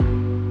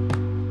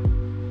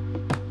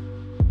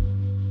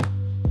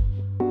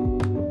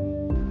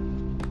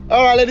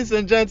All right, ladies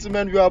and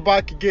gentlemen, we are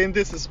back again.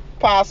 This is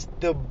Pass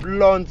the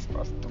Blunt,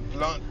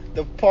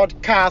 the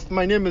podcast.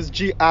 My name is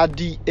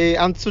GRDA,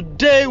 and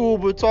today we'll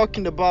be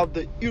talking about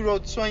the Euro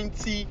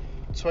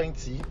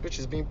 2020, which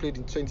is being played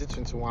in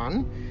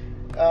 2021.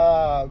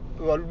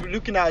 We're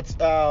looking at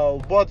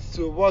what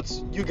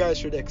you guys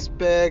should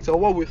expect, or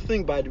what we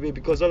think, by the way,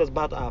 because all is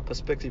about our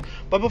perspective.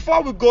 But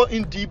before we go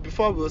in deep,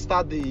 before we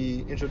start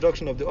the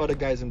introduction of the other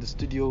guys in the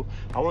studio,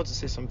 I want to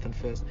say something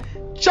first.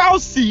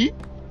 Chelsea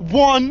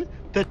won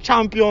the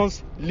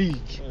Champions League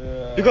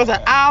because I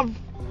have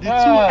the two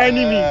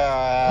enemies,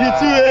 the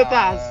two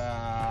haters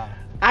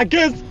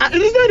against. It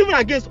is not even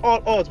against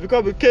all odds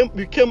because we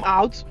came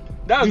out.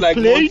 That's we like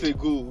played. months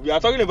ago. We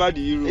are talking about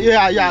the Euro.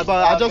 Yeah,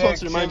 but I just want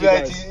to remind you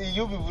guys.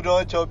 You people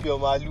don't chop your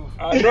malu.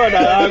 I know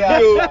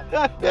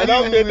that. They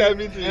don't pay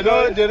everything. They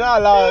don't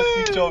allow us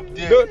to chop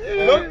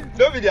there.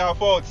 Don't be their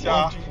fault,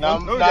 yeah. Now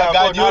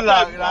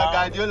Guardiola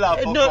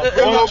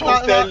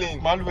for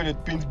selling. Man with the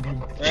pins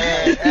blue.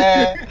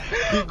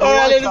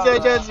 Alright, ladies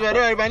and gentlemen,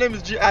 alright, my name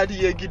is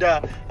GRDA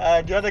Gida.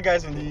 The other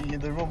guys in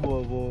the room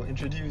will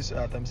introduce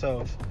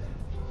themselves.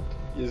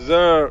 Yes,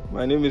 sir.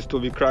 My name is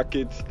Toby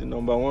Crackett, the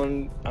number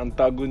one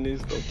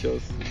antagonist of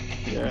Chelsea.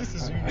 Yeah. This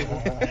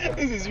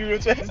is Euro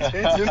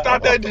 2020. You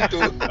started it,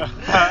 too.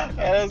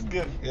 That's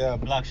good. Yeah,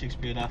 Black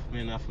Shakespeare, that's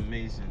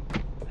amazing.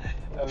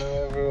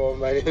 Hello everyone,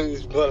 my name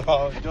is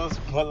Bola, just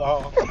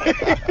Bola.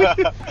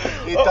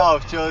 Hater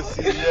of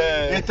Chelsea,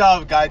 hater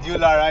of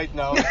Guardiola right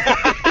now.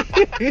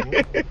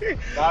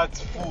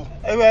 That's full.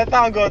 Well,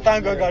 thank God,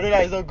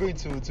 Guardiola is not going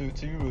to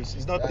Euros.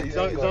 He's not.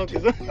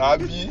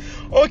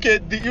 Okay,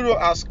 the Euro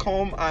has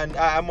come, and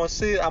I must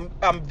say I'm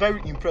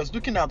very impressed.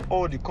 Looking at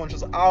all the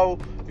countries, how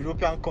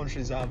European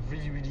countries have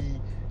really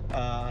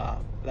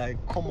like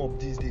come up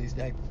these days.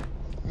 Like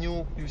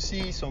you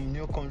see some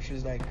new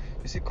countries, like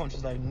you see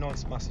countries like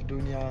North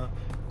Macedonia,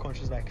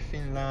 countries like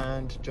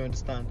Finland. Do you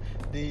understand?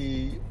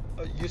 They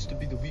used to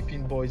be the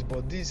weeping boys,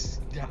 but they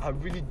are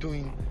really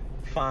doing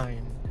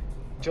fine.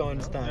 Do you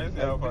understand? And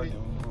they're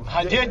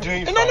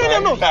doing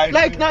fine. No.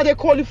 Like now they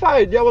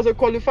qualified. There was a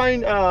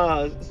qualifying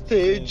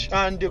stage,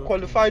 and they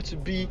qualified to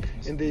be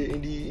in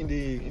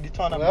the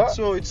tournament. Yeah.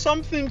 So it's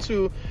something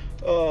to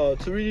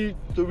really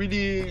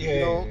you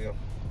know.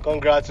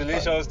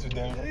 Congratulations to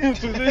them.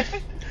 to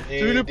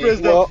really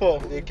praise them for.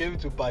 They came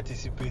to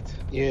participate.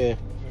 Yeah.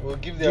 We'll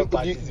give them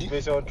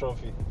participation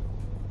trophy.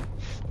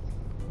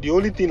 The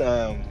only thing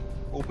I am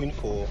hoping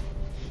for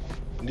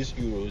in this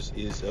Euros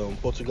is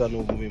Portugal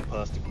not moving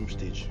past the group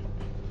stage.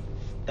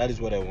 That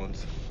is what I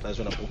want. That's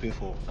what I'm hoping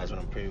for. That's what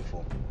I'm praying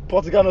for.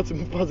 Portugal not to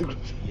move past the group.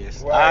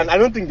 Yes. Why? And I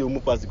don't think they'll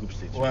move past the group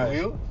stage. Why?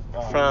 Will?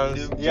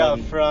 France, Yeah,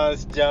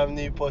 France,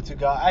 Germany,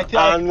 Portugal. I think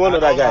And one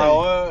other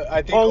guy.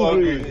 I think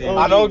Hungary. And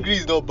Hungary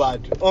is not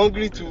bad.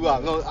 Hungary too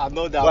are not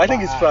that But I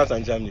think bad. it's France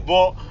and Germany.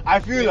 But I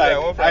feel Yeah, I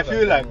want France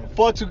and like Germany.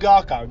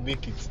 Portugal can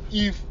make it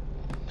if,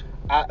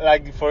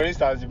 like for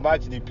instance, the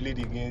match they played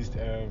against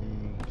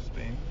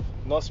Spain.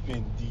 not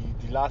Spain,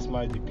 the last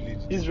match they played.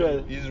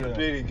 Israel. They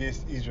played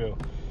against Israel.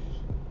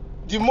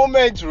 The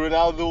moment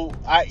Ronaldo,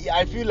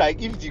 I feel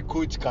like if the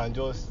coach can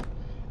just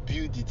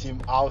build the team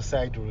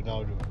outside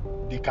Ronaldo,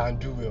 they can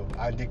do well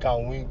and they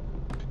can win.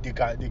 They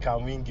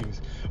can win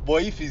games.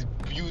 But if it's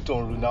built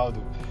on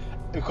Ronaldo,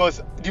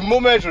 because the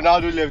moment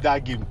Ronaldo left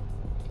that game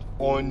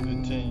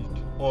on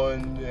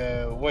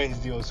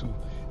Wednesday or so,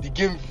 the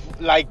game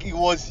like it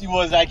was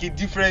like a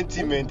different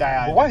team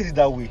entirely. But why is it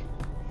that way?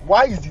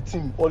 Why is the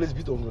team always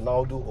beat on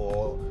Ronaldo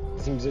or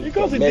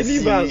Because it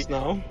Messi? delivers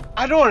now.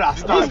 I don't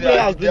understand. These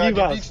players They are the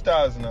deliver. big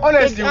stars now.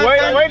 Honestly,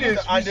 And when they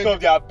and switched up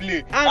their play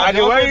and and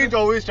they also weren't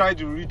always trying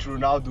to reach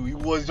Ronaldo, it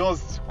was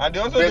just And they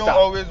also better. don't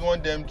always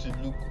want them to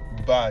look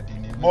bad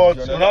in a But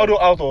way. Ronaldo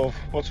out of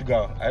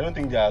Portugal, I don't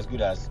think they're as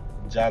good as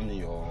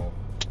Germany or.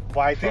 But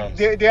I think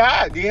France.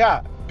 they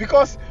are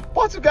because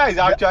Portugal is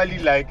actually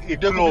like a They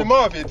could be club.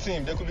 more of a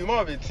team. They could be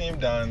more of a team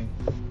than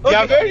They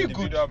are very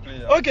individual good.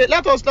 players. Okay,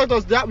 let us.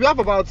 We have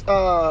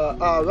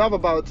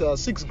about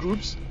 6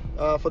 groups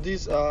for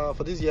this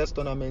year's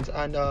tournament,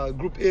 and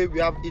Group A we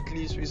have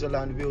Italy,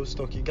 Switzerland, Wales,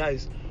 Turkey.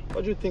 Guys,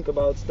 what do you think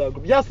about that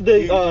group?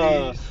 Yesterday,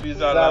 Italy,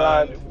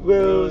 Switzerland,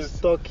 Wales,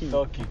 Turkey.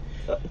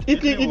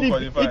 Italy will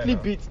qualify Italy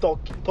now. beat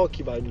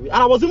Turkey, by the way,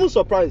 and I was even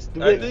surprised.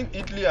 The I way think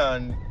Italy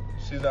and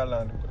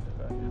Switzerland will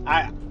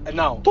qualify.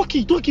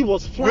 Turkey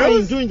was flying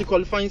Wales? during the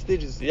qualifying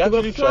stages. They They were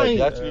actually tried. flying.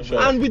 They actually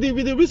tried. And with the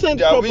recent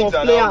Their crop wins of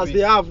are now players wins. they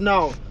have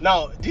now,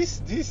 Now this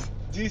the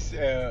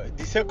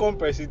second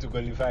person to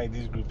qualify in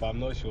this group, I'm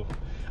not sure.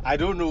 I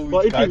don't know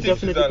but which Italy think country.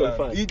 definitely Switzerland.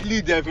 qualified.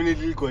 Italy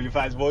definitely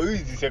qualifies, but who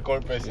is the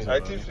second person? I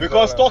think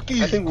Because Switzerland.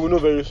 Turkey I is think we'll know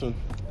very soon.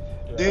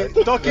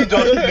 Turkey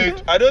just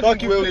played. I don't Turkey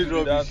think Wales played will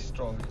be that rubbish.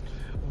 strong.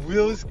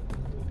 Wales,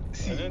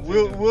 I don't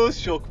think Wales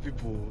shock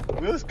people.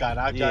 Wales can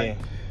actually. Yeah.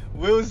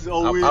 Wales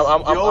always.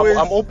 I'm they always-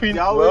 hoping. they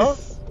always- Well,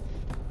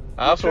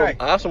 I have try.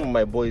 some of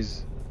my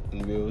boys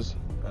in Wales,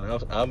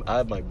 and I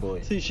have my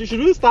boy. See, should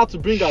we start to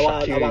bring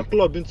our Shaqiri.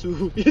 club into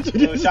No,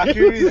 this?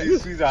 Shaqiri is in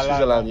Switzerland.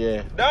 Switzerland,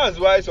 yeah. That's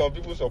why some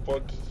people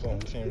support some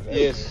teams.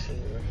 Yes.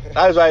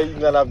 That's why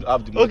England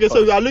have the most Okay, so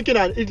we fans. are looking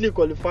at Italy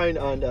qualifying,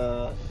 and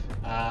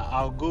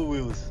I'll go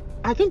Wales.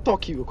 I think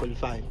Turkey will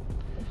qualify.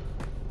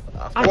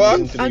 After What?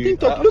 losing I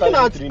think after looking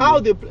at losing how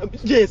 3-0. they play,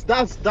 yes,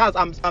 that's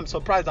I'm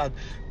surprised that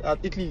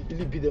Italy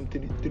beat them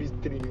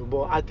 3-0,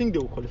 but I think they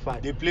will qualify.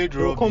 They played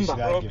They will come rubbish back.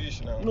 that game.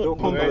 Rubbish now. They'll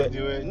come back.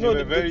 They No, were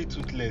they- very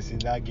toothless in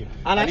that game.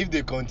 And And I- if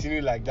they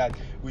continue like that,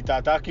 with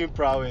attacking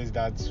prowess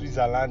that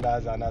Switzerland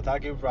has and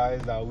attacking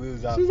prowess that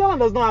Wales have, Switzerland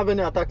does not have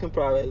any attacking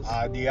prowess.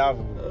 they have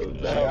some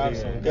yeah,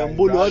 guys. Mbolo,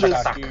 They all have those-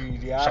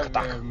 Shaqiri, they have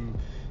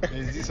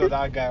there's this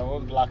other guy,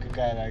 one black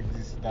guy like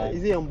this. That,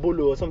 Is it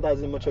Mbolo or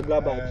sometimes in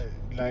Mönchengladbach?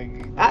 like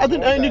I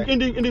think one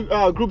in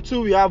the group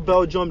 2 we have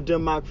Belgium,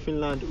 Denmark,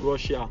 Finland,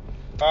 Russia.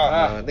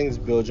 I think it's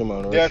Belgium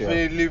and Russia.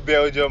 definitely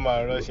Belgium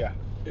and Russia.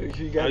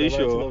 You guys Are you are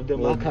sure? writing of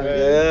Denmark. Well, and-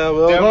 yeah,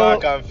 well,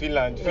 Denmark and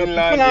Finland.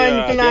 Finland,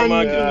 Finland, Finland,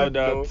 Denmark, yeah. you know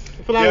that. no.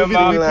 Finland will be the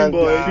whipping Finland,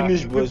 boy. nah.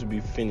 Finnish boys will be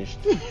finished.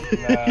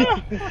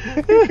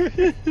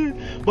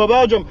 But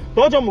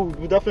Belgium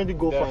will definitely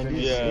go far in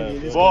Definitely. this. Yeah.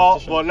 In this But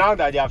competition. now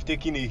that they have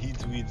taken a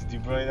hit with De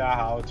Bruyne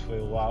out for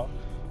a while,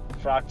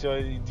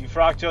 the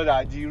fracture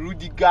that the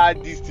Rudiger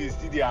distance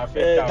still they affect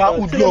them. that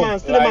Hoodlum.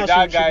 Tillemans Like,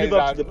 that should guy live is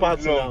up to an the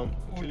party hoodlum.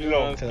 now.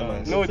 Hoodlum.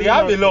 Tillemans. No, they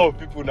have a lot of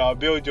people now.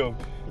 Belgium.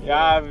 They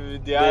have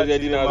Edin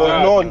Tillemans,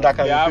 Hazard. None that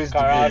can they have replace De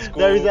Bruyne. Carrasco.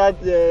 There is that.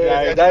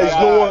 Yeah, There is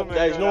no Yeah, one.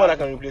 There is no one that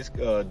can replace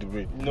De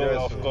Bruyne. No,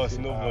 Yes, of course,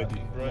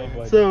 nobody.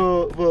 Nobody.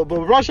 So, but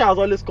Russia has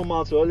always come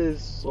out to always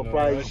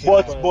surprise.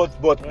 Russia-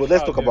 But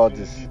let's talk about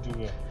this. Definitely do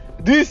well.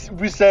 This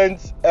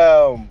recent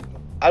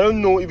I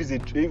don't know if it's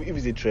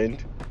a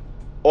trend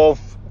of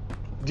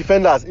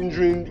defenders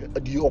injuring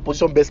the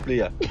opposition best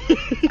player.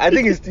 I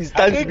think it's I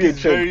time to think be a it's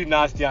very trend.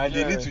 nasty and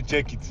Yeah. they need to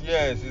check it.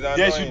 Yes, it's annoying.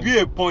 There should be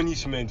a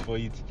punishment for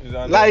it. It's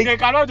annoying. Like- They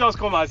cannot just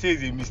come and say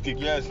it's a mistake.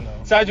 Yes, now.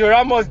 Sergio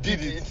Ramos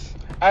did it.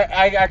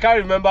 I can't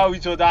remember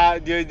which other.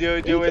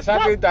 There were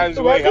certain times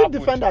where it the happened.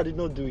 defender did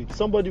not do it.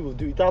 Somebody will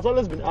do it. It has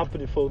always been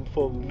happening for.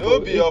 No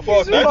be your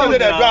fault. it's I told you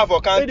they wrong do it for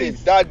It Kante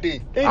is. that day.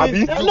 It Abi?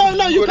 is,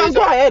 no, you can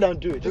go ahead and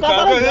do it. It You has can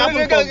always go- been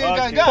happening you can- from- you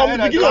can from go the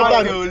ahead beginning and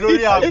of do time. it. Lori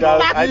It's Abdul. I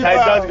tactics.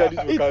 doubt you can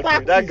do It's it for Kante.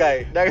 tactics. That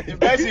guy. The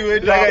person wey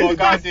do that am guy for is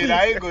Kante na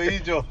him go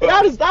injure.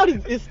 That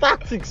is it's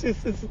tactics.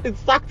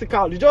 It's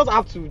tactical. You just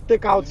have to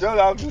take out. You don't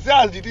have to say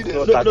as the did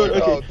No, it. no,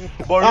 okay.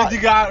 But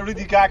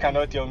Rudiger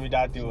cannot tell me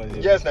that thing was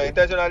a Yes, now mistake.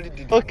 intentionally did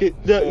it. Okay,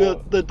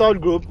 the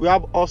third group we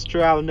have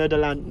Austria,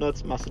 Netherlands,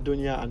 North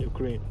Macedonia, and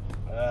Ukraine.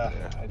 I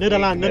think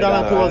Netherlands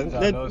and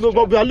towards no,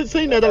 but we are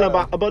saying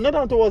Netherlands, but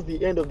Netherlands towards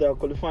the end of their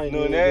qualifying.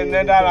 No, they-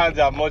 Netherlands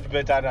are much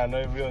better than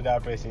every other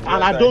person.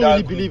 and I Yes, don't that's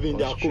really good. believe in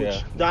their Austria.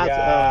 coach. That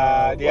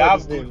Yeah, they what's have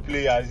his good name?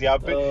 players. They are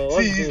what's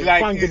see, his it's name?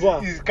 like Frank de Boer.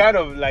 it's kind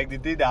of like the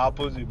thing that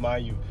happens with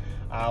Man U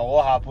and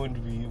what happened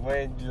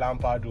when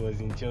Lampard was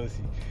in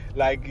Chelsea.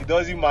 Like it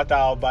doesn't matter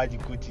how bad the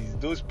coach is,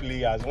 those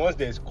players once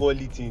there's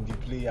quality in the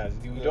players,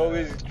 they would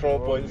always throw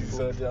points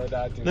on the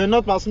other team. No,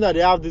 not Macedonia. They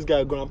have this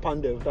guy Goran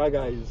Pandev. That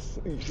guy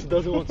he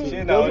doesn't want to. Shey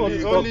He na doesn't want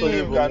to Only stop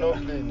him for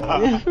cannot play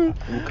now.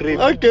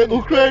 Ukraine. Okay,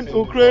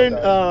 Ukraine.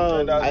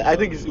 I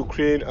think it's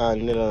Ukraine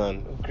and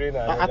Netherlands. Ukraine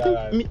and I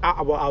Netherlands. think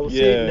I would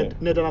Yeah. say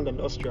Netherlands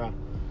and Austria.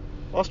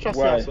 Austria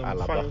still Why? has some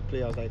Alaba. fine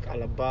players like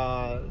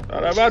Alaba.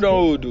 Alaba don't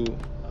hold though.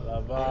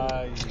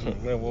 Alaba,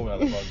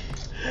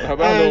 Alaba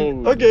don't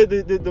And, hold. okay,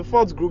 the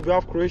fourth group we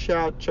have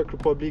Croatia, Czech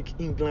Republic,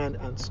 England,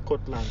 and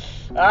Scotland.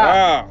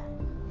 Ah.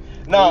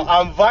 Now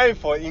I'm vying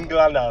for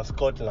England and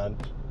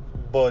Scotland,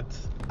 but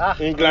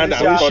England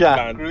and Croatia.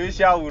 Scotland.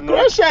 Croatia will not.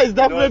 Croatia is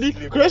not definitely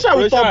sleep. Croatia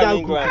will Croatia top and that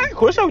England. group.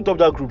 Croatia will top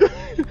that group.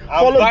 I'm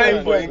Followed by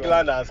vying for England.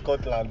 England and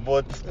Scotland,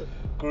 but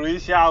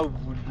Croatia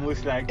would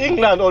most likely.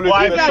 England always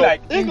But I mess feel up.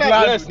 like England-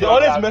 England Yes, would they not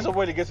always have- mess up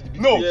when they get to the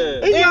big No, stage.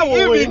 Yeah. England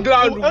will win. if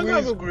England England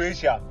wins will-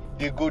 Croatia,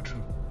 they go through.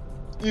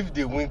 If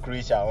they win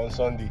Croatia on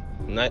Sunday,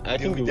 No, I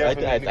think will they, I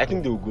definitely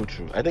think they will go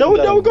through. I think They will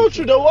England go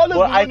through. They will always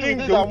But be I winning think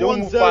this they'll and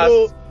move 1-0. past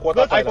Not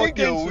quarterfinals. I think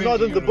they'll to win not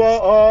the in the Euros.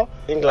 ball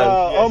England,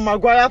 or yes.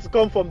 Maguire to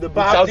come from the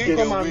back. Southgate. to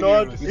come They'll and win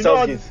not. Euros. You know what?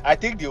 Southgate. I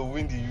think they'll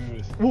win the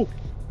Euros. Who?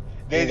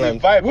 There's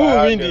England. a vibe Who will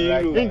around win them the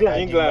right Euros? now.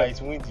 England. They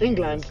might win the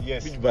England. Euros,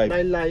 yes. Which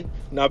vibe? Lie.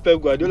 Now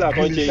Pep Guardiola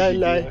can't change Lie, it.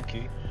 lie.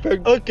 Okay.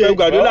 Okay. Pep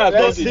Guardiola Well, has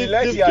let's not see- been-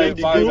 let's been see how changed it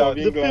the pans group out. of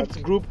The England.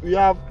 fifth group we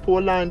have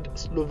Poland,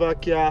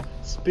 Slovakia,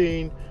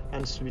 Spain,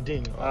 and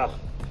Sweden.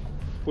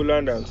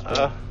 Poland and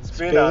Spain.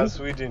 Spain and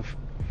Sweden.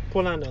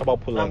 Poland. How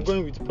about Poland? I'm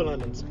going with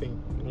Poland and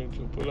Spain. Me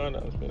too, Poland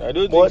and Spain. I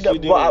don't But, think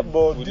Sweden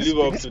but would this,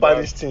 live up this to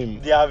Spanish that. team,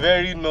 They are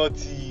very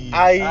naughty.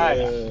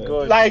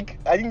 God. like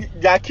I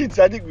think their kids.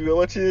 I think we were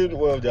watching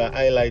one of their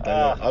highlights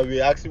Ah. and we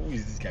were asking, who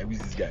is this guy? Who is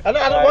this guy? I know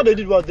Like- what they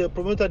did was they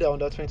promoted their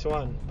under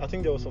 21. I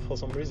think there was for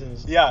some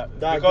reasons. Yeah,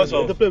 That because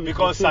game, of they play with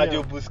because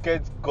Antonio. Sergio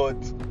Busquets got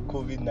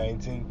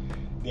COVID-19.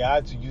 they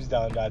had to use the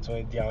under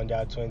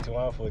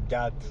 21 for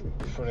that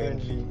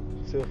friendly.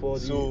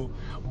 So,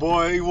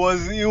 but it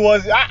was I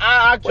But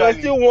I actually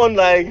still won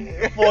like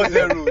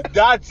 4-0.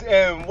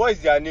 That what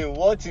is their name?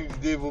 What teams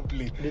they even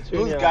play? Those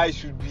Lithuania. guys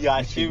should be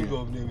ashamed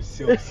of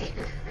themselves.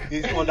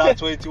 It's under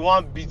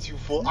 21 beat you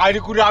for, and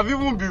it could have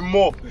even been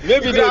more. Maybe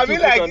It they could have too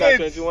been put under like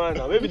 21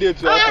 now. Maybe they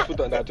too have to put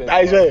under 21.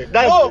 I swear.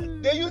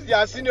 No, they use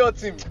their senior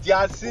team.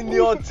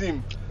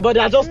 Team. But they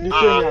are just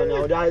Lithuania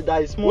now. They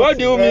are small. What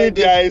do you team. mean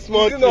they are a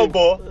small Is it not team?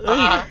 ball?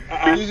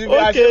 You should be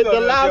Okay, ashamed of the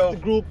last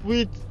yourself. group,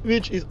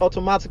 which is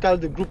automatically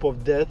the group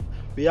of death,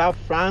 we have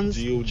France,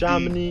 GOD.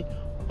 Germany,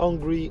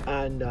 Hungary,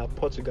 and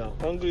Portugal.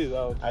 Hungary is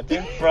out. I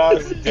think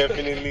France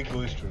definitely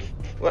goes through.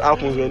 What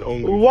happens when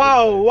hungry?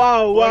 Wow!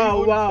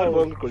 What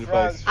Hungry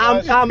qualifies.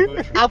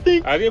 I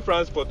think. I think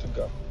France,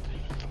 Portugal.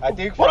 I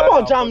think What France about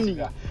and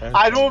Germany? Portugal.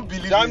 I don't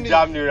believe in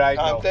Germany right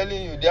now. I'm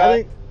telling you,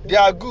 I they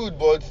are good,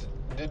 but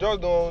they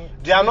just don't.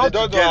 They are not they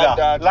just don't have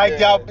together. that,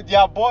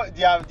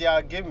 Like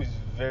their game is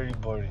very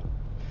boring.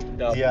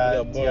 They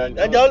are boring.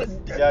 they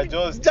are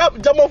just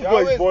German They're football is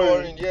always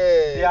boring.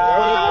 Yeah.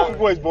 Yeah.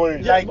 Football is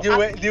boring. like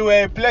they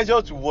were a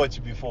pleasure to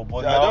watch before,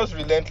 but They now are just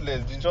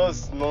relentless. They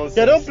just nonsense.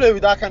 They don't play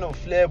with that kind of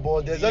flair,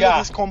 but there's Yeah.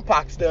 always this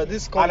compact. There,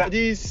 And I-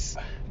 this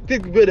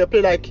big way they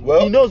play like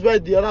Well- he knows where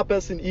the other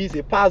person is.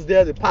 They pass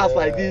there, they pass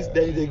like this,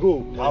 then they go.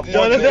 And You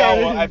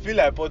understand? Portugal, I feel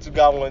like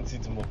Portugal wants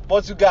it more.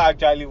 Portugal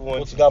actually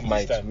wants Portugal it this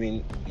might time.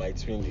 win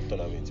the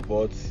tournament,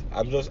 but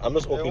I'm just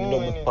hoping won't no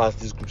win move it. past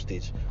this group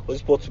stage. Because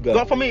it's Portugal.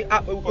 But for me,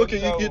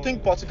 okay, you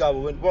think Portugal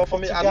will win? Well, for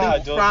me, Portugal I are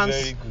think just France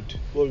very good.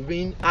 will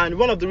win. And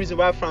one of the reasons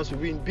why France will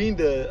win, being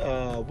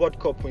the World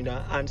Cup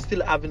winner and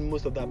still having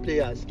most of their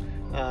players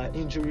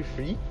injury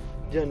free.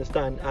 Do you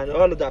understand? And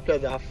all of their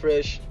players are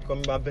fresh.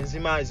 Coming back,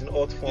 Benzema is in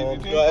hot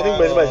form. Yeah, I think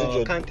Benzema is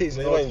injured. Kante is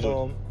in Benzema hot injured.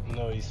 form.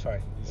 No, it's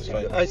fine. It's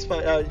fine. It's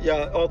fine.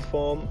 Yeah, hot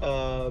form.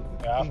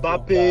 Yeah,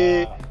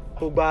 Mbappe,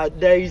 Pogba.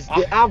 They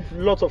have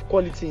lots of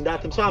quality in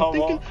that team. So I'm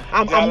thinking,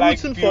 I'm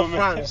rooting for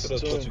France. So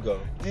does to- Portugal.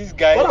 These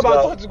guys, What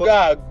about Portugal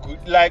are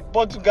good. Like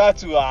Portugal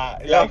too are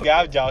Yeah. like they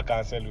have João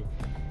Cancelo,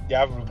 they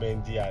have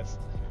Ruben Diaz,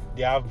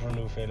 they have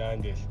Bruno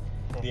Fernandes,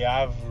 they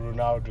have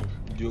Ronaldo,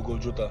 Diogo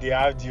Jota. they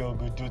have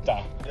Diogo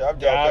Jota, They have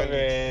they have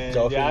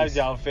João they have Felix.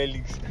 João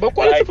Felix. But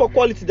quality Like, for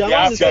quality, they're they not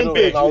on have the same Cristiano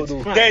page Ronaldo.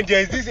 with France. Then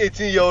there's this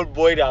 18-year-old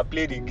boy that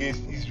played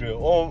against Israel.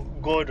 Oh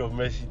God of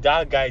mercy,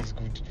 that guy is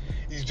good.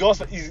 He's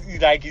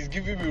like he's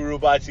giving me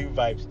Robertson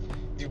vibes.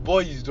 The boy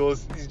is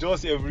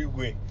just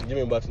everywhere. Give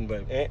me a batting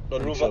vibe. Eh? Not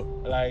Robert, sure.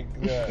 like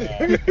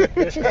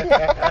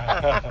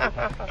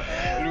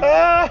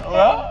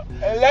well,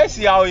 let's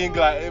see how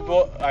England.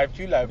 But I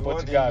feel like You want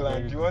Portugal are England?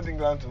 very You good. want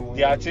England to win?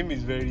 Their team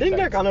is very England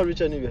tight. cannot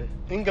reach anywhere.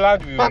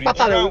 England will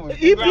reach.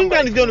 If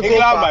England is going to go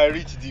England far, might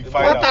reach the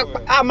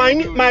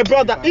final. my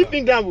brother, if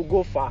England will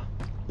go far,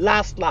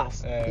 last,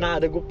 Eh. nah,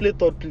 they go play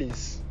third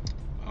place.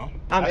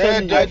 I'm I,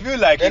 telling you. I feel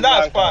like And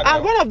that's England fine. can-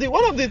 And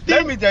one of the Let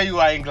things, me tell you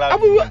why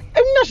England.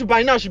 England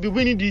by now should be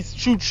winning this.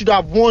 Should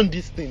have won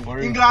this thing.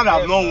 England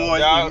have Yes, not they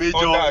won are a major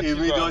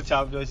underachievers.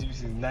 championship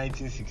since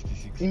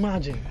 1966,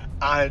 Imagine.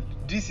 and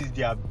this is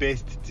their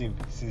best team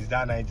since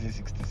that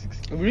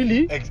 1966.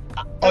 Really?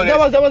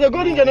 Honestly, There was a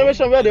golden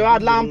generation where they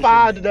had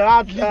Lampard, they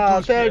had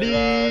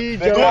Terry,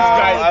 those Gerrard,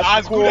 guys,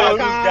 as good as those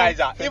Kaka. guys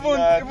are,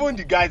 even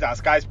the guys at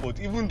Sky Sports,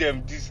 even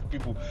them, these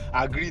people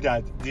agree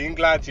that the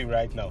England team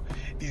right now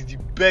is the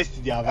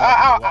best they have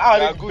had.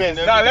 They are good in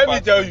every Now let me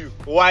department. tell you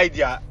why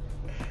they are.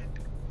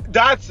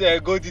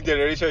 That golden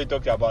generation you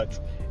talked about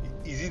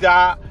is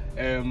either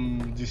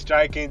the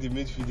striking, the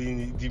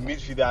midfielding, the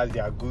midfielders they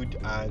are good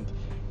and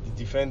the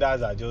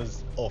defenders are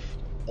just off,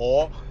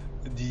 or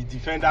the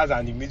defenders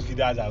and the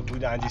midfielders are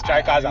good and the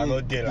strikers are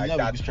not there they like have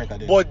a that. good striker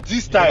there. But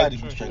this They never time, had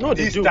a good striker. No,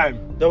 they this do.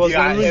 time There was they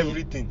are Rooney.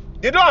 everything.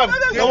 They don't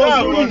have There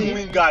was Rooney.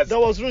 wingers. There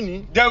was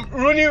Rooney. Them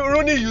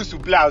Rooney used to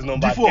play as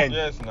number Defoe. 10.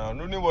 Yes, now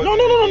Rooney was.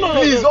 No.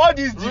 Please, all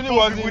these Rooney Defoe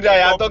was people in that you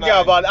the are top talking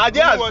nine. about, are they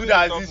Rooney as was good in the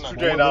as top these nine.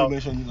 children Now now? you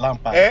mentioned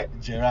Lampard, Eh?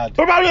 Gerrard.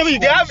 Probably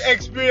They have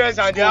experience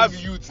and they have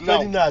youth now.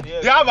 Ferdinand.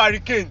 Yes. They have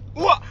Hurricane.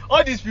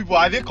 All these people,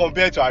 are they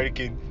compared to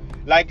Hurricane?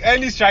 Like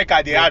any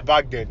striker they had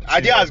back then,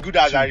 are they as good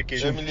as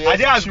Hurricane? Emily Are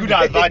they as good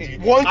as Vardy?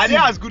 One Are they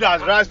team. as good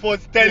as Rashford,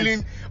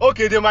 Sterling?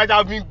 Okay, they might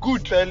have been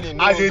good Sterling,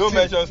 no, as a don't team.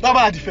 mention What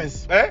about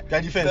defense? Eh?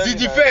 Their defense. The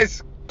Sterling.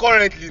 defense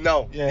currently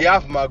now, Yeah. they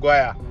have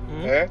Maguire.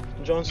 Mhm. Eh?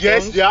 John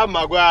Yes, Stones. they have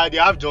Maguire, they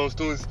have John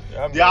Stones,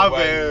 have they have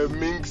Maguire.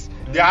 Minks,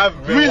 they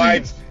have Really?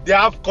 White, they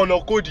have Conor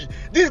Cody.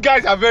 These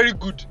guys are very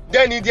good.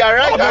 Then in their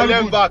right Oh, and very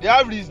left good. back, They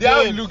have Reece they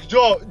have James. Luke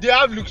Shaw, they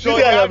have Luke Shaw, These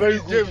they guys are have very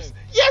Reece good. James.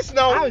 Yes,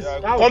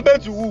 now.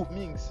 Compared to who?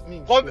 Minks.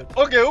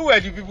 Okay, who were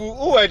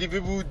the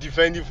people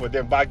defending for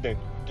them back then?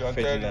 John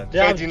Ferdinand. Terry. They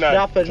have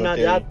Ferdinand. Ferdinand,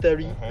 they have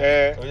Terry.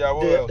 Eh, Oh yeah,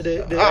 what They- else?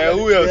 they-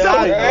 who else? they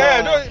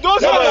had,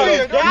 those No, are no, the- you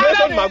they mentioned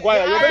have-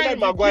 Maguire, you mentioned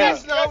Maguire.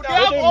 Yes, now they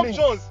have Mention Minks.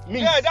 options.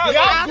 Minks. Yeah, that's They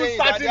what have I'm good saying,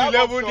 starting that they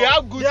have 11. They have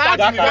options. good They have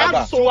starting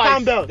 11 Sol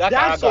Campbell. They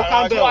have Sol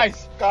Campbell.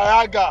 twice.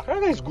 Karaga.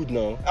 Carragher is good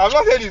now. I'm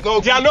not saying he's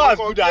not They are good. not as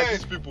but good as compare-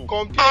 these people.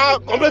 compare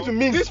with Compared now. to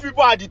me, these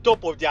people are at the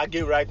top of their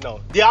game right now.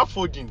 They have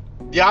Foden,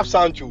 they have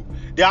Sancho,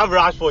 They have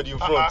Rashford in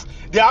front.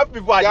 They have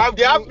people. They have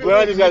people Where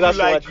are these guys? That's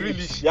like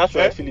Phillips. Grealish. That's Eh?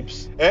 right,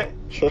 Phillips. Eh?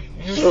 You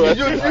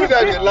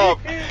that they laugh.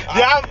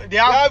 They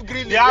have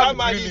Grealish, they have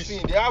Madison,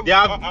 Grealish. they have They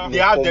have Come on,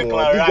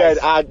 Declan these guys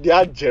Rice. they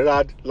had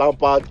Gerrard,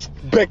 Lampard,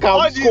 Beckham,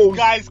 All these Scholes.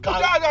 guys can.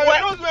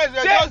 Those men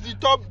were just the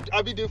top.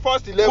 I mean, the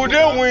first 11. Could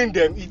they win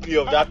them Italy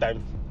of that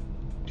time?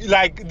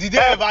 Like, did they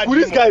ever?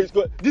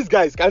 Could these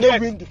guys can they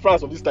win the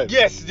France of this time?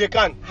 Yes, they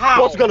can. How?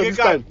 Portugal of They this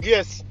can. time?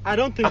 Yes, I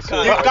don't think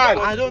so. They can.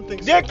 I don't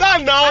think so. they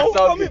can now.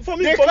 For me,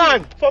 They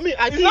can.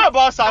 I It's think not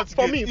about Southgate.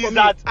 for me, It's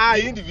that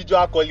the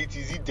individual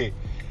qualities is there.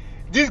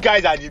 These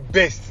guys are the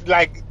best.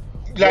 Like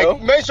Well,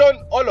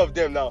 mention all of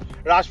them now.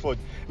 Rashford,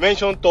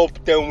 mention top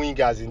 10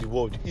 wingers in the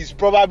world. He's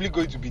probably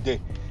going to be there.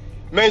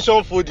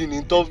 Mention Foden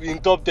in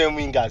top 10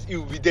 wingers. He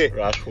will be there.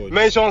 Rashford.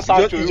 Mention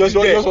Sancho. You he just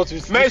will be there. want to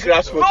stick Mention-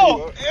 Rashford.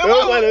 No, in. You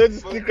just want to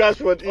stick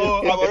Rashford in.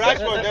 But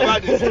Rashford never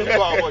did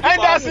super.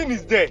 Henderson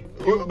is there.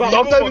 But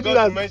sometimes we do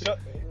that.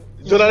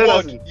 Jordan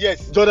Henderson.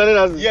 Yes. Jordan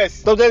Henderson. Yes.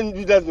 Sometimes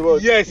you that's the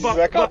word. Yes. He's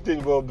my captain,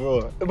 bro.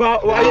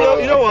 But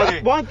you know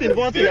what? One thing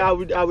I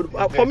would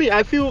for me,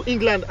 I feel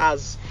England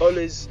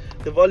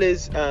they've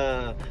always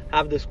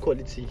have this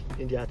quality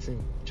in their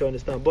team. Do you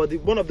understand? But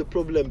one of the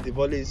problems they've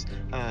always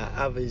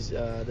have is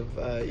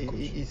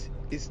the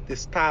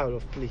style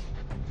of play.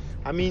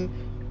 I mean,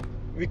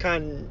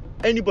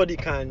 any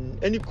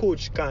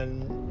coach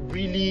can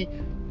really,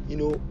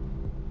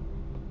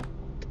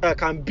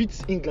 can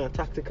beat England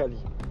tactically,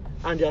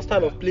 and their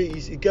style of play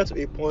is it gets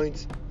to a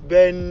point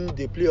when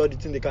they play all the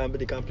thing they can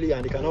play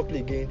and they cannot play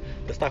again,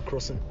 they start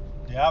crossing.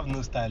 They have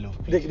no style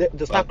of play.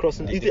 They start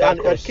crossing. They And can't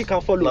cross. kick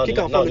and follow, No, kick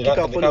they- and no, follow, they kick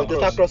can't- and they follow. can't They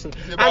start cross.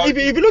 crossing. It's And about-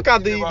 if you look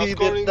at it's about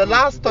scoring the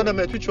last goals.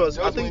 tournament, which was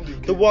I Just think win the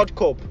the game. World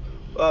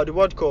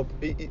Cup,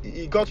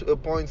 it got to a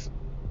point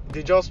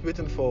they just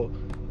waiting for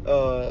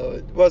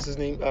what's his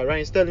name,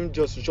 Ryan Sterling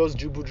just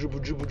dribble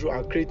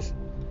and create.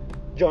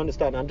 Do you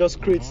understand? And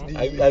just create the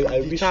I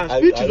the wish- chance, I-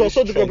 which I is wish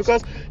also difficult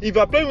Trent- because if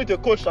you are playing with a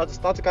coach that is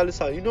tactically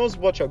sound, he knows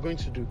what you're going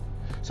to do.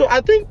 So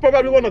I think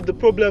probably one of the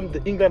problems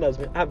that England has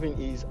been having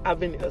is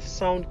having a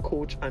sound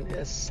coach and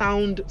a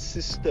sound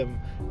system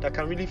that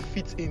can really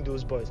fit in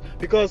those boys,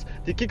 because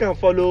the kick and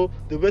follow,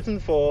 they're waiting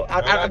for.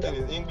 Another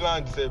thing is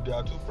England say they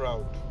are too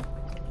proud.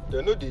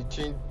 They know they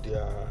change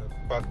their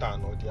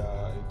pattern or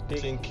their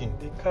thinking.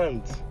 They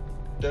can't.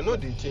 They know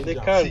they change. They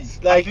am. can't. See,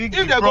 Like think if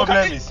the they go, problem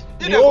if, is if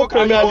the they whole go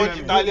carry Premier one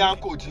League- Italian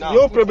coach now.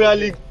 Your put Premier for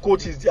League them.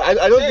 coaches. I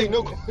don't Say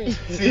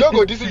think. you no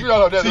go discipline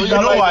all of them. See, so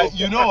you know why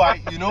Nigeria,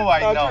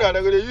 now.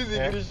 they go dey use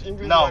Eh?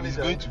 English Now manager. it's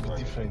going to be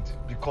different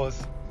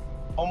because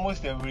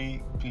almost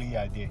every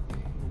player there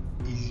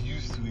is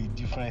used to a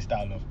different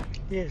style of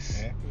play.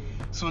 Yes. Eh?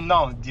 So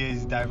now there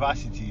is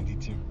diversity in the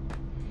team.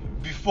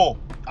 Before,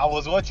 I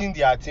was watching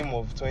their team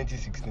of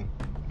 2016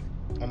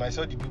 and I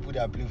saw the people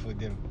that play for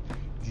them.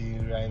 The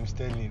Raheem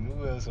Sterling,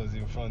 who else was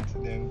in front?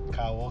 Them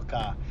Kyle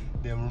Walker,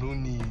 them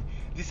Rooney.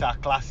 These are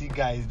classic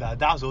guys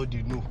that's all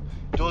they know.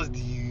 Just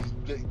the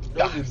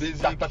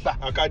basic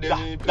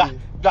academy play.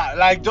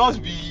 like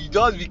just be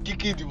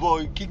kicking the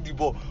ball, kick the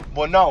ball.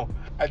 But now,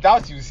 I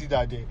doubt you see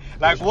that there.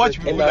 Like watch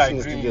people Henderson like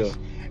is still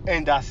Grealish,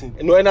 Henderson.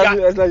 No, Henderson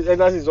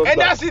is just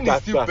Henderson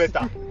is still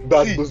better.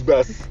 See,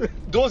 Bass.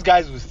 those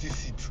guys will still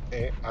sit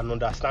and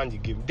understand the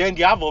game. Then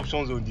they have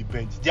options on the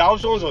bench. Their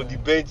options on the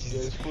bench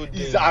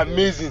is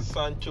amazing.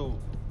 Sancho.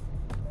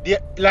 They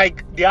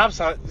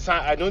have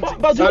I don't think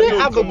But do Sancho they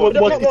have will a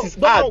come up. but it is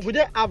hard. would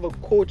they have a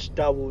coach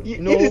that would It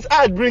is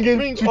hard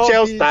bringing all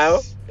Tuchel these-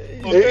 style,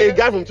 Okay. a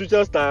guy from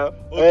Tuchel style,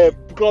 Okay.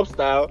 Klopp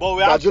style, But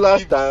we have to Guardiola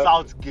give style.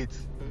 Southgate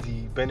the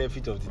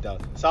benefit of the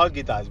doubt.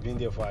 Southgate has been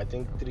there for I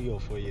think 3 or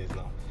 4 years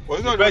now. Was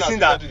he The not the one person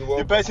that started the the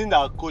World person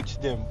that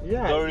coached them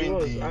Yeah, during he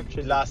was, the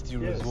actually. last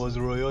Euros Yes. was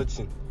Roy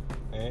Hodgson.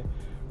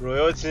 Roy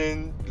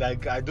Hodgson,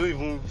 like I don't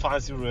even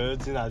fancy Roy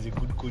Hodgson as a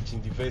good coach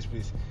in the first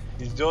place.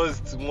 He's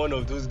just one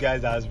of those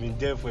guys that has been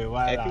there for a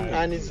while.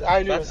 and it's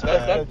highly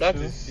respected. that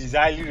too. is- He's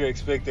highly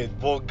respected.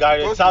 But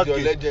Gareth Because he's your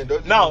Southgate. legend,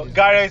 don't you Now know this?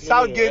 Gareth No,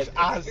 no, Southgate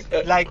I-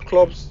 has like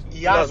clubs.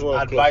 he has that's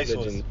one of Klopp's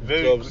advisors, legends.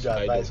 very Klopp's good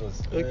idol.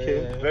 advisors.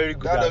 Okay. Very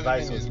good That doesn't mean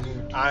advisors. it's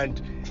good.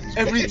 And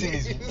everything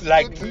is It's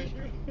like good.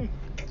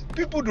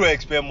 people don't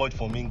expect much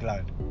from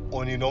England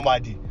on a normal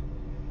day.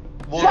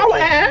 But Well, from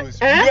Euros,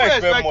 you don't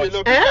expect much.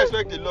 People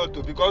expect a lot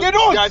too because They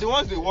don't. they are the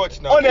ones they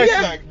watch now. Honestly,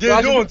 It's like, they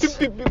But don't.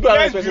 People are not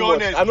Let's be expecting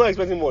much. honest. I'm not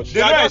expecting much.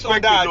 They are don't just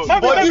expect on a that. lot.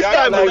 But But this this they are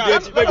time, like like, they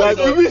expect like,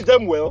 a lot. we wish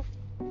them well.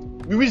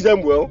 We wish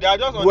them well. They are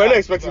just on We're that not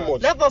expecting fever.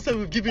 much. Let's not say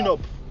we've given up.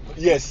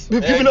 Yes.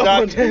 We've given up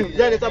on Exactly. them.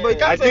 Then it's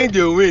about. I think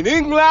they'll win.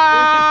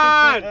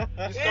 England!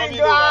 It's coming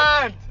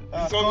England!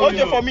 It's coming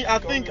Okay, over. for me, I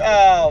It's think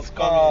coming. It's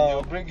coming.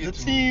 They'll bring it the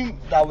to- team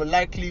that will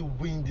likely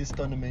win this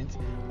tournament,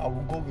 I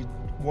will go with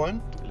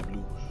one,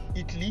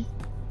 Italy,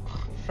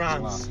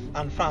 France,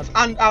 and France.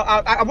 And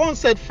I once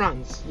said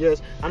France,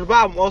 yes. And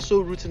why I'm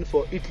also rooting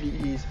for Italy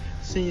is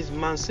since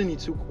Mancini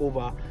took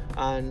over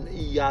and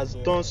he has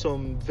done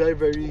some very,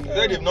 very. They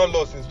said they've not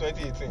lost since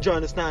 2018. Do you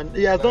understand?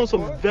 He has done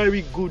some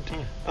very good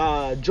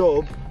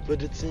job with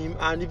the team,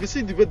 and if you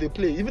see the way they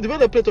play, even the way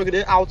they play Turkey,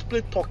 they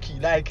outplay Turkey.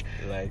 Like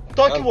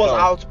Turkey was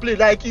outplayed.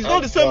 Like it's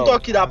not the same Hands down.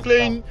 Turkey that Hands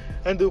playing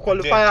and the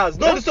qualifiers.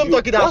 Not the same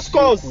Turkey that that's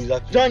scores. true, Do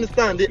exactly. you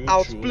understand? They True, true.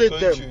 outplayed So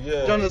them. true, Do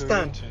yeah. you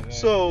understand? So true, yeah.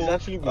 So It's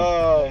actually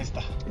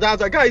good.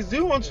 that's guys. Do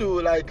you want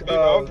to like? My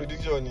own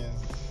prediction is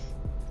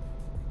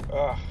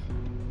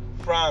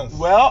France.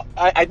 Well,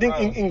 I think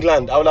in France.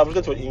 England, I would have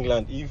voted for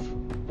England if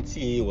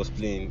TA was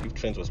playing, if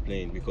Trent was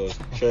playing, because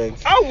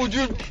Trent. How would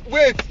you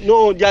wait?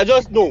 No, they are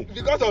just no.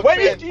 Because of When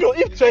Trent.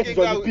 if Trent is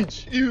on the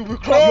pitch, you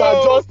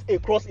are just a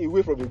cross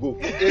away from a goal.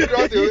 A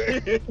cross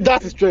away.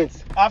 That is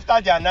Trent. After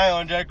their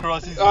 900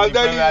 crosses in I'm the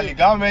telling Premier you. League,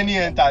 how many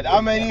entered?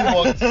 How many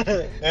worked? Did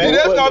they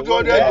stop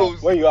 200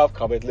 goals? When you have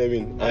Calvert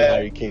Lewin and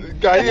Harry Kane.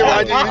 Can you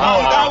imagine?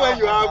 That when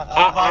you have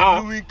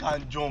Van Louis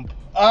can jump.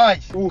 Ah,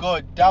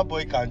 God, that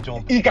boy can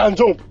jump. He can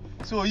jump.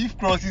 So if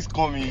crosses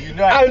coming, you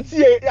know, And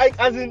TA, like,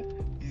 as in,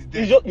 he's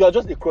there. you are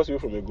just a cross away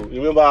from a goal.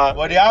 Remember?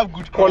 But they have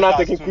good Corner crossers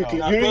taking too quickly.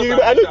 now.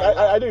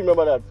 I don't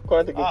remember that.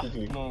 Corner taking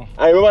quickly. No.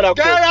 I remember that.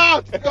 get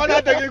cross. out!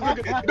 Corner taking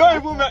quickly. Don't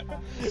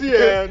even see.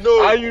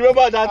 No. And you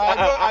remember that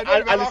I don't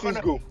remember Alisson's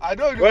corner- goal. I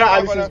don't When remember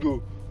Alisson's corner-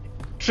 goal,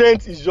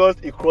 Trent is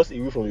just a cross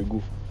away from a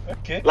goal.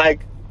 Okay.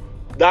 Like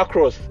that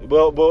cross,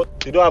 but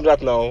they don't have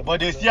that now. But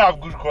they still have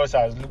good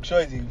crossers. Luke Shaw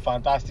is a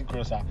fantastic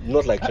crosser.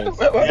 Not like Trent.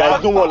 There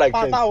is no one like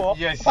Trent.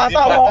 Yes, he's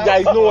Fanta a War. There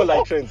is no one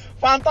like Trent.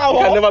 Fanta He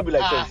can never be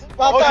like Trent. Okay,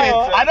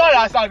 I don't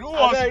understand. Who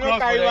wants to Abeg, no cross for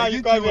carry them? man, Is you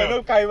it come here, Chilwell?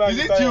 no carry man, Is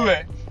you it come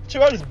here.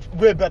 Chilwell? Chilwell is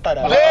way better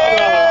than that.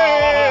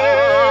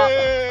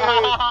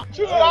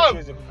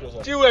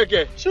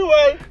 Chiweke.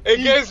 Chilwell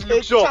Against is Luke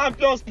a Shaw.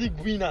 Champions League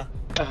winner.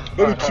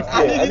 Very cheap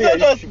And player. he did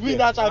not just win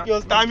that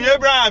Champions League. Tammy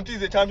Abraham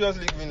is a Champions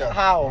League winner.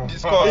 How? He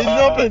scored. He did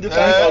not play in the no,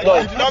 Champions no,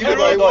 League. He did not play no,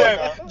 very no.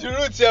 well.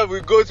 Giroud said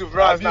we go to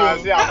France now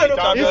and say I'm no, a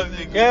Champions if-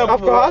 League. Yeah,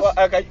 Of but, course.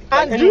 can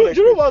And anyone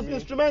Giroud was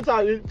explain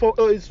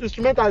to me-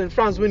 instrumental in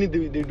France winning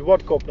the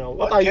World Cup now.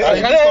 What are you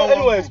Okay. saying? Can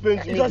anyone explain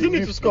to me? He doesn't the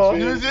need to difference score.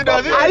 between- You see,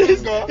 does he At need to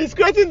least score? he's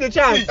creating the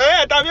chance.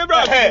 Tammy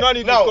Abraham did not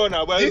need to score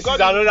now. But This he is got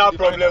it another to the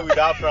problem final. with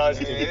that France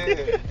team.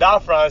 Yeah.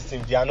 That France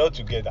team, they are not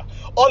together.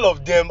 All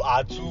of them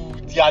are too.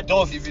 They are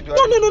just Individually.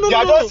 No, They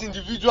are no. just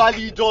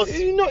individually just.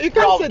 You know, you can't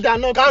proud. say they are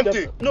not Kante.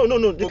 together. No.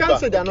 You can't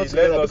say they are not Okay,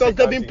 together let's not because say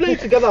they've been Kante. playing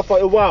together for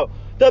a while.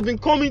 They've been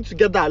coming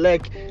together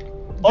like.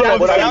 All they are of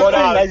the them same are-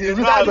 thing. like, it's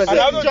Without the not- same- And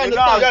I do you don't think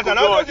understand? yes, and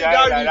I don't think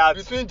Yeah, that that.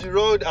 between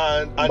Giroud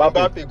and Mbappe.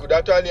 Mbappe could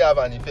actually have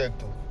an effect.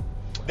 Too.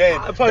 Then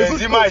For a good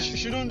Benzema coach, is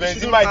shouldn't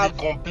Benzema is have-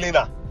 the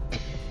complainer.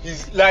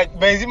 He's like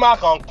Benzema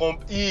can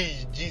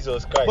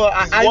Jesus Christ. But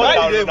He's I more why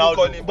than did they even Ronaldo.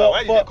 call him back? But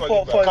Why did they call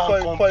him back? Can't for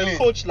a complain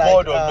coach more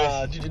like than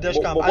Messi. Didier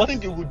Deschamps, But I what-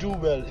 think he would do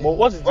well. But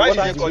what is Why what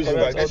did is they call him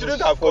difference back? They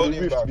shouldn't for have the called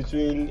him rift back.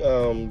 between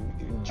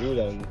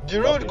Giroud and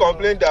Giroud Mbappe?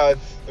 complained that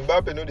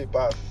Mbappe know the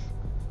pass.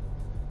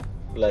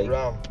 Like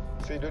Ram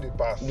say know the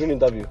pass. during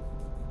interview.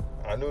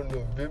 I don't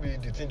know. Maybe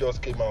the thing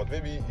just came out.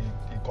 Maybe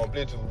he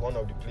complained to one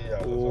of the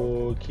players.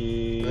 Or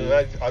Okay.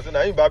 something. I said,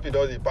 now Mbappe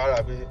does a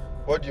para.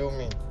 What do you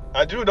mean?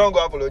 And Giroud don't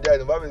go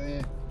apologize.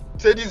 Mbappe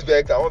say this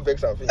vex. I want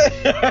vex and finish.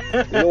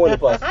 You don't want to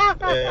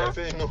pass.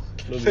 Say no.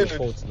 No Say be no.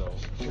 fault now.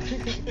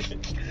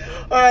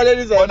 Alright,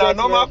 ladies and But na gentlemen.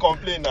 normal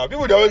complaint now.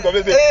 People dey always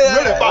complain say you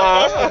know the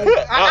pass.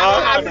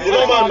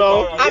 Normal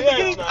now.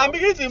 I'm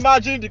beginning to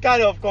imagine the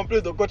kind of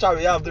complaints the coach will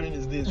have during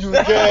his days. You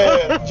get.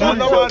 Giroud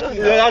normal just-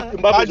 thing. yeah, that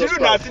Mbappe And just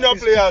Giroud na proud. senior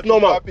It's player to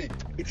normal. Mbappe.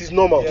 It is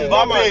normal. Yeah. Mbappe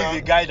Normal is now.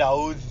 the guy that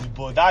holds the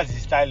ball. That's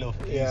his style of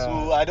play. Yeah.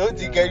 So I don't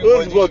think Those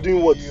anybody people should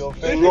doing what? be They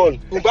offended. run.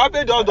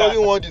 Mbappe just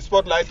doesn't want the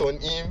spotlight on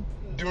him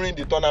during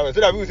the tournament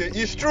so that people say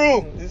it's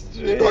true. It's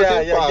true. He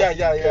doesn't Yeah.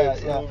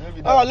 pass. So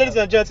maybe Alright, that's ladies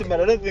and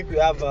gentlemen, I don't think we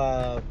have.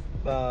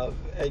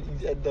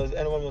 Does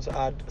anyone want to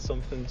add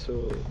something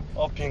to?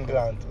 Up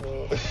England.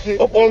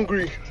 Up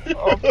hungry.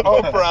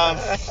 Up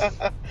France.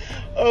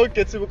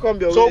 Okay, to become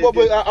your. So, way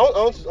but again. I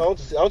want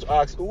to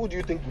ask, who do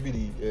you think will be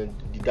the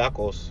dark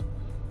horse?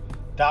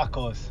 Dark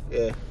horse.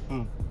 Yeah.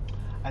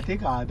 I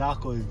think our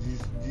dark horse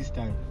this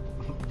time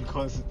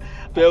because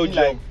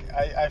Belgium.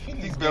 I feel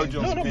like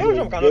Belgium. No, Spain.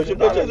 Belgium cannot be.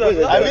 Belgium.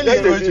 I feel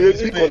it's going to be a big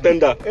Spain.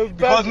 contender.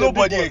 because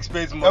nobody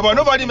expects more. Yeah, but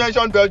nobody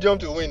mentioned Belgium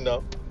to win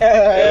now.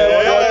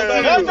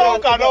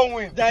 Belgium cannot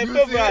win. They are You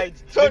see?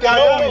 favorites. So They are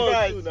they are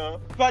favorites. now.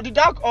 But the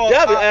dark horse. They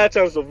have a higher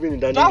chance of winning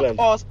than Dark England.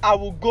 horse, I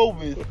will go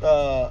with.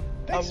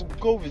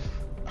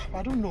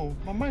 I don't know.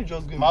 My mind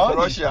just going. My own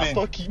is Russia, Spain.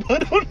 Turkey. I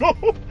don't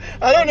know.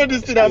 I don't know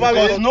this thing. I'm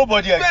Because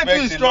nobody Spain expects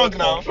is a strong lot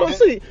now. from- From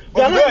see, they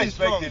But are we not don't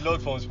strong. expect a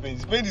lot from Spain.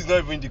 Spain is not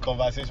even in the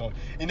conversation.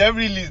 In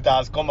every list that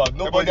has come out,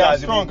 but nobody they are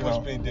has even strong put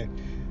now. Spain there.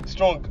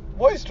 Strong.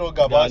 What is strong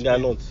They are, about they are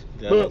Spain? not.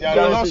 They are But not. They are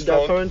that's not it, strong.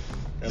 that's current.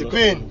 They are not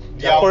Spain, strong.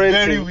 they Their are current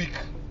very team, weak.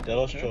 They are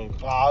not strong.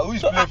 Who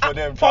is playing for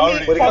them? for me-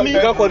 Traore. But for me- you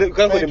can't call them. You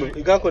can't call them.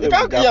 You can't call You them.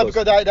 can't, dark yeah, horse.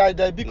 because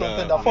they're a big Nah,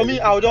 contender. For me,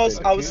 they're I would big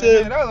just, I would Yeah,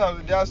 say,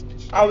 that's their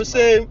speech. I would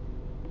say,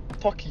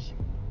 Turkey.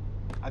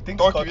 I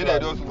think Turkey, they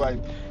Scotland. just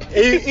vibe.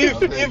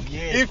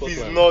 If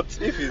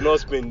he's not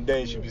Spain,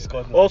 then it should be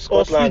Scotland. Or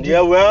Scotland. Sweden.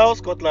 Yeah, well,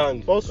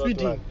 Scotland. Or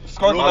Sweden.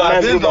 Scotland,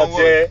 Roberts, based on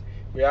what?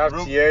 we have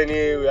Ro-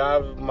 Tierney, we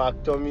have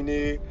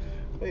McTominay.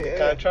 They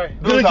can try.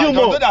 Billy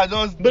Gilmore. Those are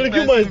just Billy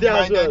Gilmore is there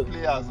as well. defensive-minded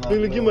players now.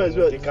 Billy Gilmore as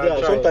well. They is can there.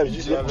 try. Sometimes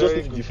you They are just very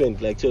need to good.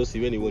 defend, like Chelsea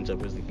when they won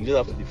Champions League. You just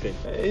have to defend.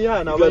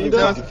 Yeah, now You when you don't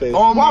don't. defend.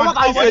 Oh, What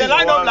are you they saying?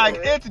 line up like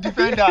 8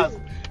 defenders.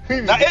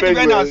 Now 8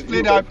 defenders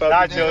play that.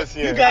 That Chelsea.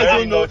 You guys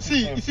don't know. Dirty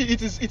See, team.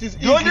 it is The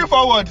easy. only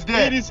forwards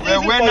there It is were easy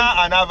for Werner you-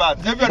 and Havertz.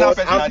 Every But other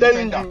person I'm are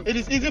telling defender. you, It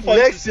is easy for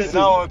you next to say. They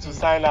now want to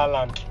sign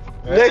Haaland.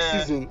 Next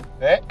season,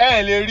 Lè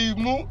rí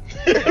mú.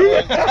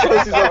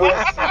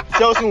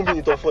 Chelsea will be in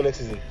the top 4 next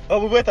season. Oh,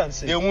 we wait and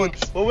see. They won't.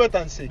 We'll wait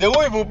and see. They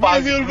won't even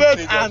pass. We will the group wait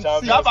stage and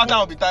of see. That Champions. pattern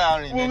will be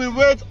tiring. We will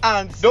wait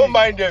and see. Don't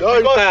mind them. They're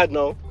already because tired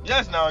now.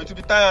 Yes, now it will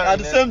be tiring.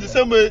 And the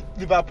same way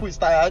Liverpool is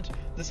tired.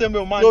 The same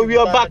way Man No, U we is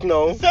are tired. back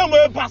now. The same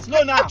way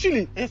Barcelona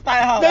Actually, is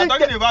tired. I'm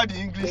talking about the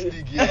English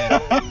league here.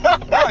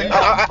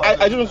 I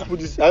just want to put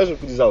this. I just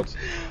want to put this out.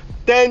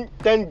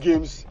 10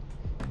 games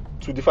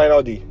to the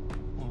final day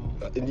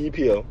in the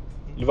EPL.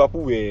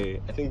 Liverpool were,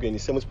 I think, in the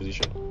 7th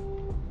position.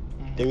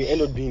 Then we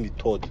ended up being the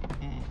 3rd.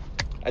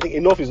 I think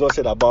enough is not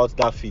said about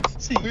that feat.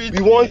 See, Which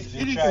We won.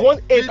 feat? We won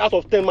 8 out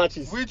of 10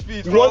 matches. Which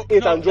feat? We won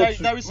 8 no, and draw there-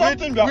 2. there is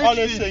something we are Which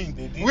always feat? saying.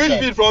 They did Which try.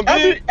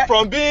 feat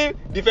from being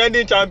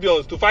defending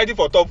champions to fighting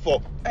for top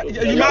 4? You It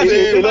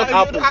imagine- not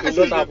happened. It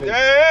actually- not happened.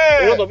 Hey,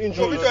 A lot of so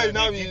injuries. which one is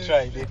now They in-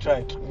 tried. They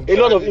tried. A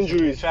lot of They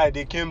injuries. tried.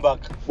 They came back.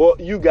 But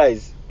you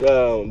guys,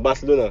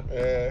 Barcelona,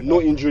 Eh.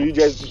 no injury. You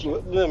just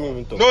let me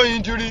even talk. No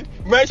injury.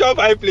 Mention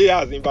 5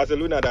 players in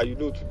Barcelona that you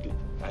know today.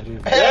 I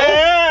don't.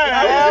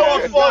 Hey,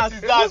 Whose fault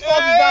is that?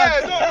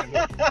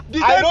 The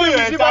I same know thing your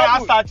with entire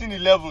Liverpool. starting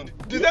 11.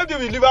 The same thing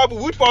with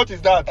Liverpool. Which fault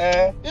is that?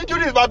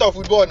 Injury is part of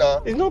football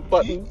now. It's not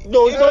bad.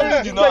 No, it's not. Injury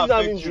You did guys not have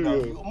affect you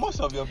injury. now. Most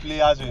of your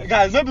players were.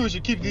 Guys, maybe we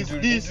should keep this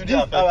Injury this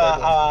affected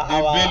our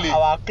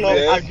Dembele. club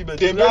Yes. argument.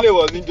 Dembele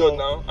was injured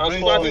now, and for-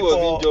 Suwati was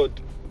for- injured.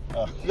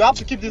 We have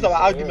to keep this our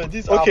argument.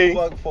 This is Okay.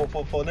 our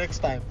for next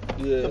time.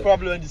 Yeah. So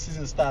probably when the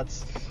season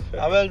starts.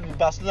 And when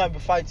Barcelona will be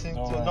fighting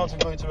to Alright. not to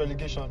go into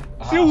relegation.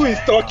 See who is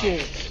talking.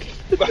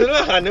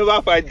 Barcelona can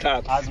never fight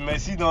that. As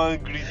Messi don't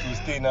agree to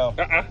stay now,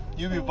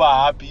 you people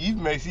are happy. If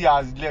Messi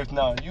has left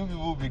now, you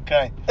people will be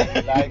crying.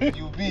 Like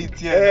you be in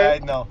tears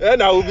right now.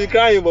 And I will be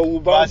crying, but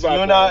we'll bounce back.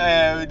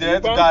 Barcelona, they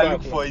have to We'll go bounce and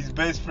look back. for his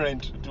best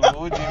friend to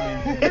hold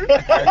him in.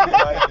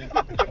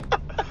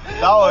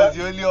 That was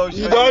the only option.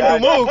 You he don't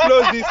had. do. More will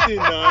close this thing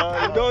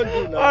now. You don't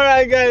do now.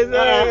 Alright guys,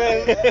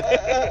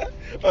 alright.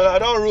 I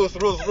don't roast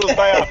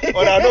fire.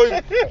 I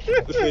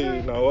don't. See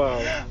now,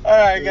 wow.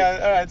 Alright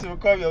guys, alright, so we'll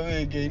come your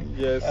way again.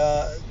 Yes.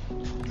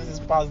 This is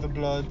Pass the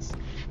Bloods.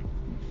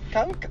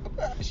 Can't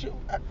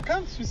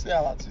we say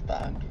our Twitter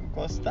handle?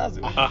 Because that's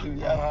the only thing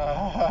we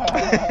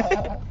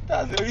have.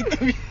 That's the only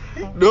thing we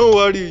Don't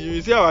worry,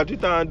 you see our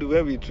Twitter handle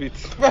when we tweet.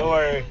 Don't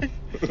worry.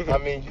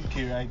 I'm in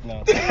UK right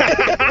now.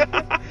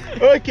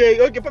 Okay,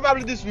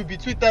 probably this will be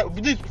Twitter.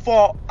 This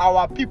for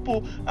our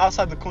people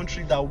outside the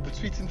country that will be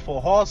tweeting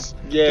for us.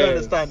 Do you Yes.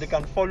 understand? They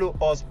can follow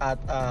us at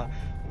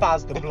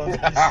Pass the Blunt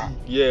PC.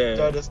 Yeah.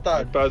 Do you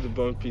understand? Pass the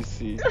Blunt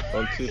PC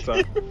on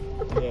Twitter.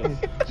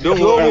 Yes. Don't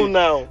Global worry.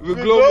 now. We're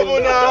global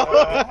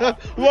now.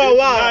 Wow.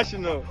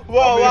 International.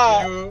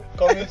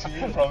 Coming to you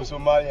from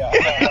Somalia.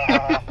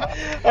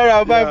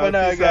 Alright, bye Yeah, for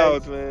now, peace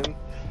guys. out, man.